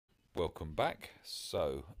Welcome back.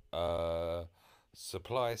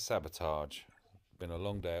 Supply sabotage. Been a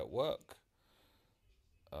long day at work.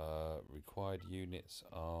 Required units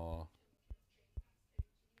are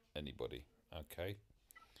anybody. Okay.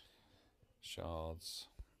 Shards,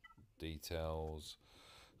 details,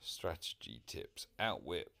 strategy tips.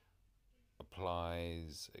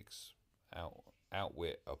 Applies ex, out,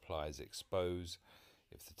 outwit applies expose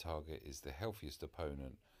if the target is the healthiest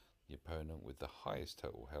opponent. The opponent with the highest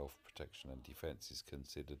total health, protection, and defense is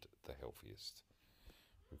considered the healthiest.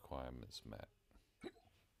 Requirements met.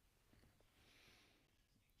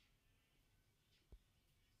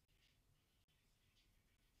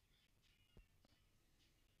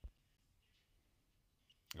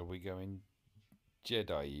 Are we going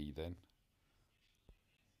Jedi then?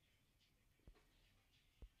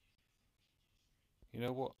 You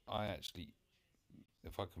know what?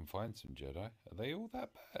 If I can find some Jedi, are they all that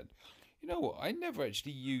bad? You know what? I never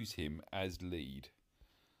actually use him as lead.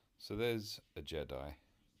 So there's a Jedi.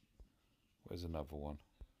 Where's another one?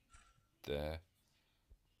 There.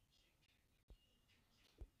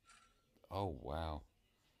 Oh, wow.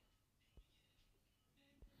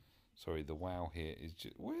 Sorry, the wow here is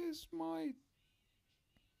just. Where's my.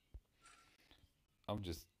 I'm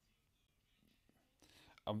just.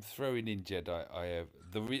 I'm throwing in Jedi. I have.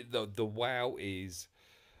 The wow is.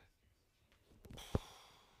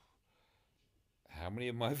 How many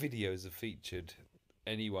of my videos have featured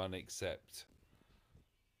anyone except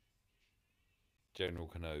General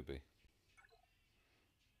Kenobi?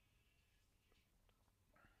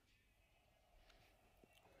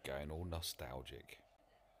 Going all nostalgic.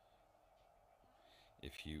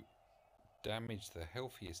 If you damage the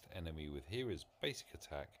healthiest enemy with Hera's basic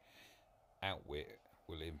attack, Outwit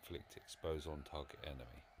will inflict expose on target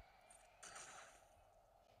enemy.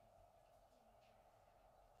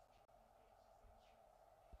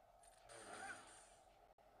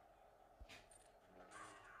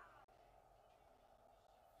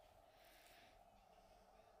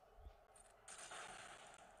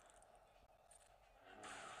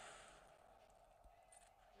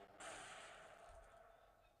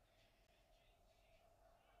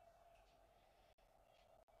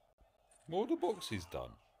 More the box is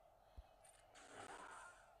done.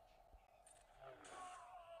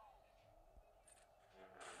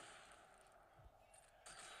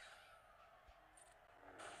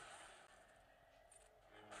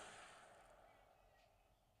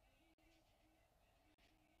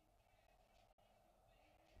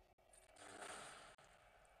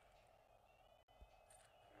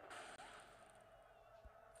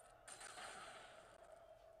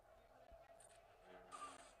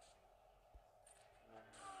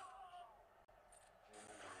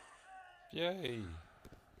 Yay!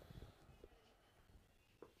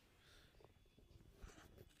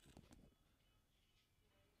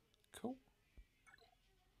 Cool.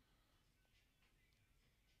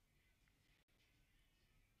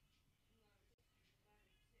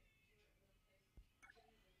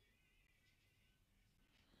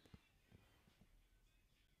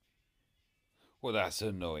 Well, that's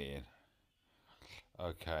annoying.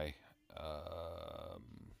 Okay. Um,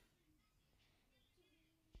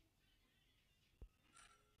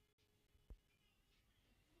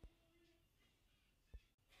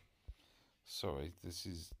 sorry, this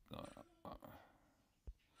is. There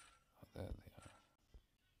they are.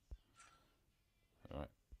 All right.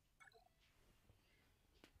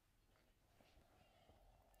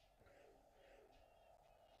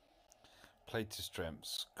 Play to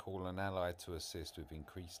strengths. Call an ally to assist with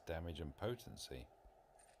increased damage and potency.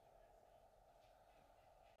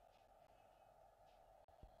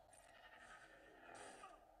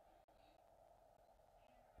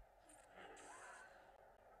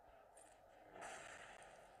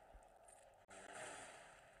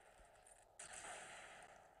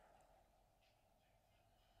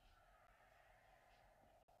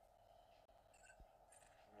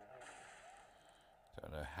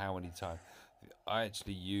 Don't know how many times. I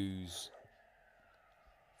actually use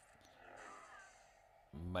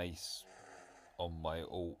mace on my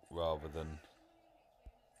alt rather than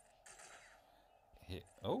hit.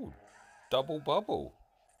 Oh, double bubble.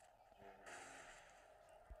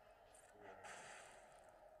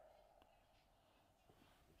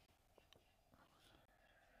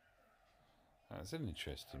 That's an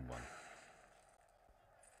interesting one.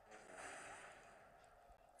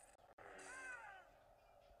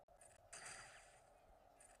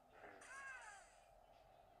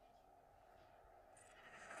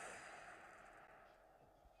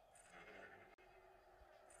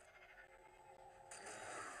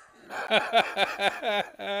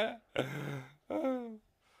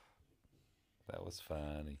 That was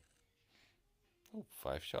funny. Oh,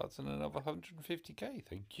 5 shards and another 150k.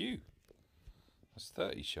 Thank you. That's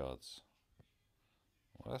 30 shards.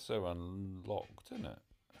 Well, that's so unlocked, isn't it?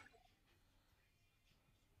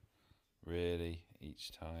 Really?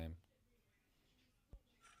 Each time?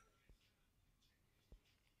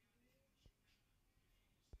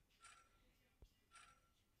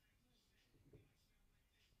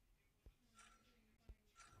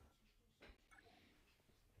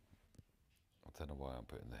 I don't know why I'm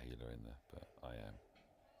putting the healer in there, but I am.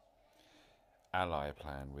 Ally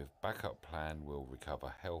plan with backup plan will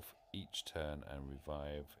recover health each turn and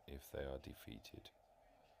revive if they are defeated.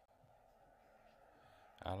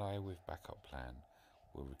 Ally with backup plan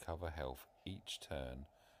will recover health each turn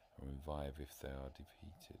and revive if they are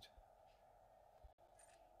defeated.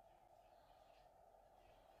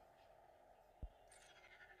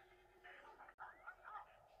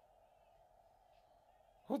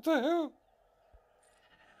 What the hell?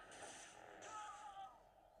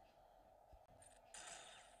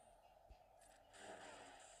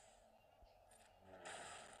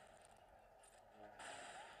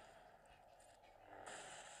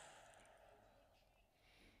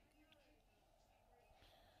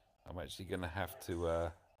 I'm actually going to have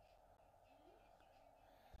to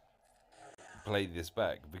play this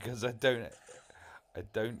back because I don't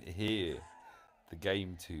hear the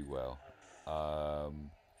game too well.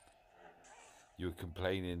 You were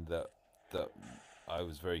complaining that I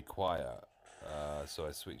was very quiet, so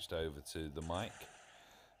I switched over to the mic.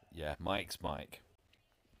 Yeah, Mike's mic.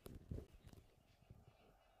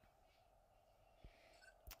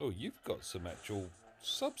 Oh, you've got some actual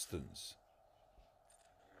substance.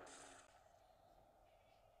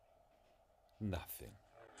 Nothing.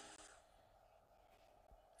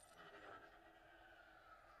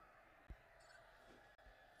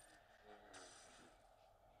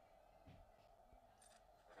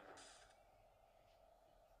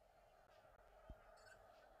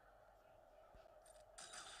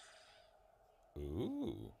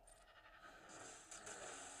 Ooh.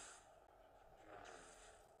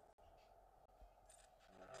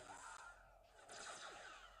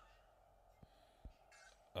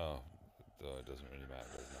 Oh, it doesn't really matter,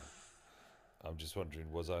 doesn't it? I'm just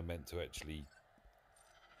wondering, was I meant to actually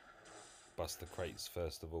bust the crates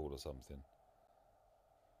first of all or something?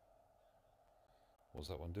 What's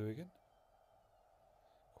that one do again?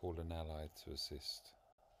 Call an ally to assist.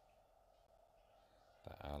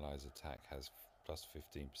 That ally's attack has plus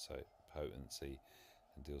 15% potency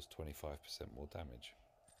and deals 25% more damage.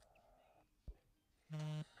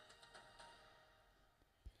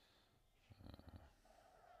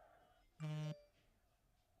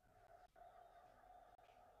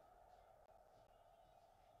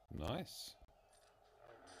 Nice.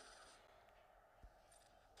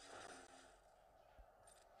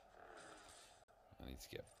 I need to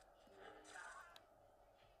get...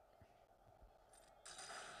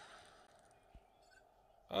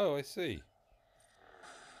 Oh, I see.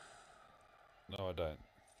 No, I don't.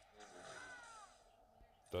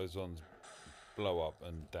 Those ones blow up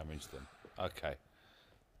and damage them. Okay.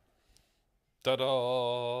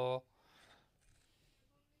 Ta-da!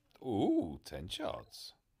 Ooh, 10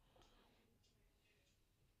 shards.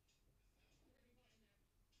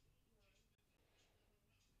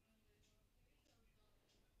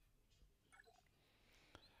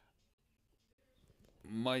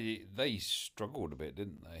 They struggled a bit,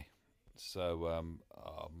 didn't they? So I'm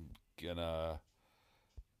gonna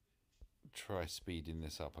try speeding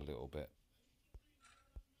this up a little bit.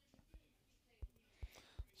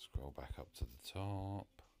 Scroll back up to the top.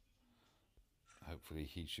 Hopefully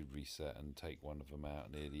he should reset and take one of them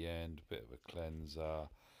out near the end. Bit of a cleanser.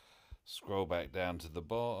 Scroll back down to the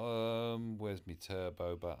bottom. Where's my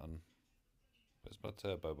turbo button? Where's my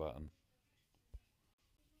turbo button?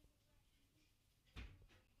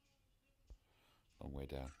 Long way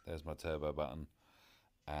down. There's my turbo button.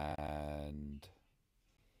 And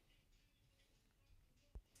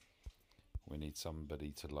we need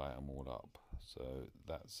somebody to light them all up. So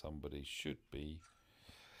that somebody should be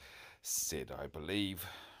Sid, I believe.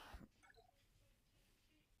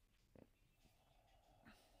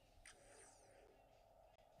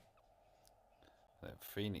 Let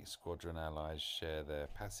Phoenix Squadron allies share their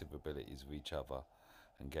passive abilities with each other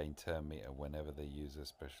and gain turn meter whenever they use their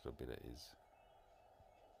special abilities.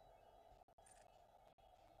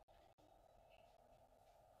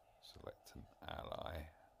 Select an ally.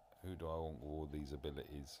 Who do I want with all these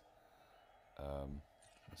abilities?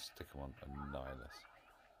 Let's stick them on Annihilus.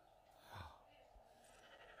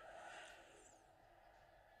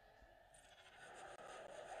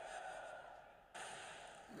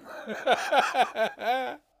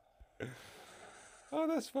 Oh,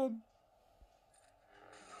 that's fun.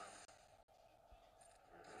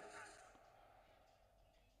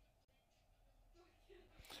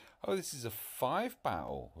 Oh, this is a 5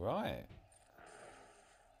 battle, right?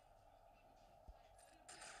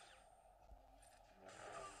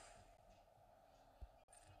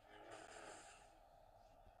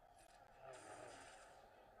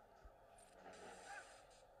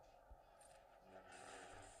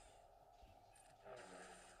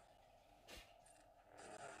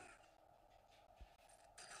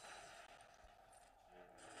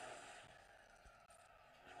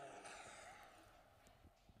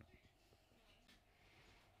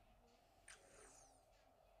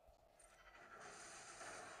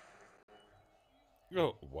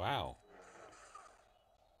 Oh, wow.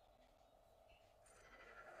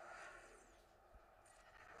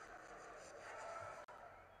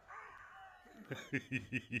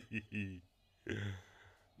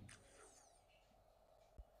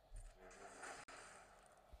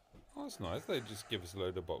 Oh, that's nice. They just give us a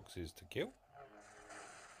load of boxes to kill.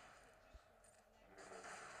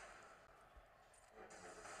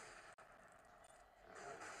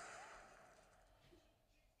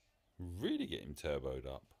 Really get him turboed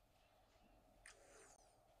up.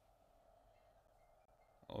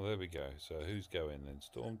 Oh, there we go. So who's going then?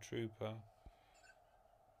 Stormtrooper.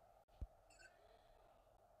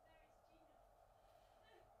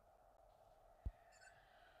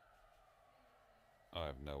 I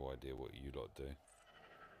have no idea what you lot do.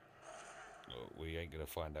 Well, we ain't going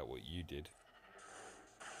to find out what you did.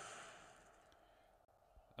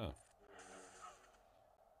 Oh.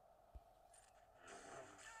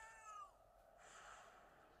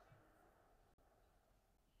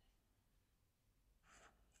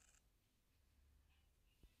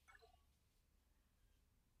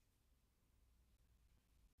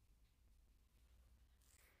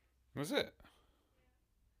 Was it?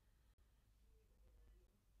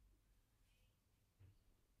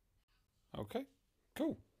 Okay.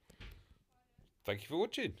 Cool. Thank you for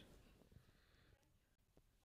watching.